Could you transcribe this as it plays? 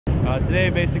Today,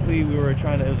 basically, it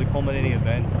was a culminating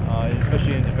event,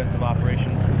 especially in defensive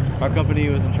operations. Our company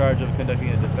was in charge of conducting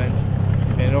a defense.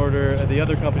 The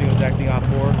other company was acting op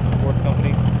 4, the fourth company,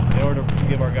 in order to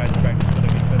give our guys practice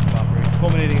conducting defensive operations.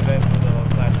 Culminating event for the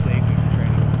last 8 weeks of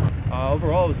training.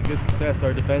 Overall, it was a good success.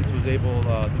 Our defense was able,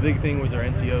 the big thing was our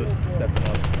NCOs stepping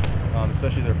up,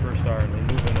 especially their first SAR and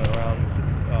moving around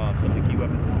some of the key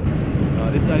weapon systems.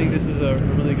 I think this is a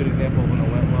really good example of when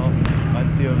it went well.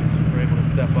 NCOs were able to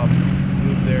step up,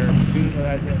 move their platoons,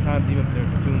 at times even their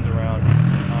platoons around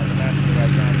the match at the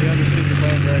right time. They understood the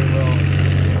plan very well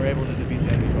and were able to defeat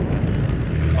the enemy from that.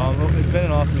 It's been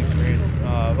an awesome experience.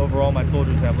 Overall, my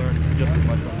soldiers have learned just as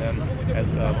much from them as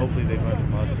hopefully they've learned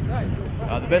from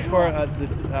us. The best part,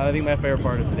 I think my favorite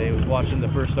part of today was watching the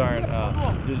first sergeant,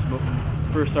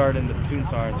 first sergeant and the platoon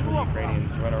sergeants for the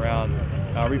Ukrainians run around,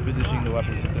 repositioning the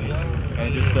weapon systems,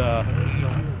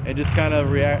 and just kind of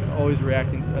not always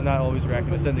reacting,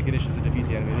 but setting the conditions to defeat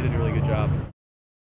the enemy. They did a really good job.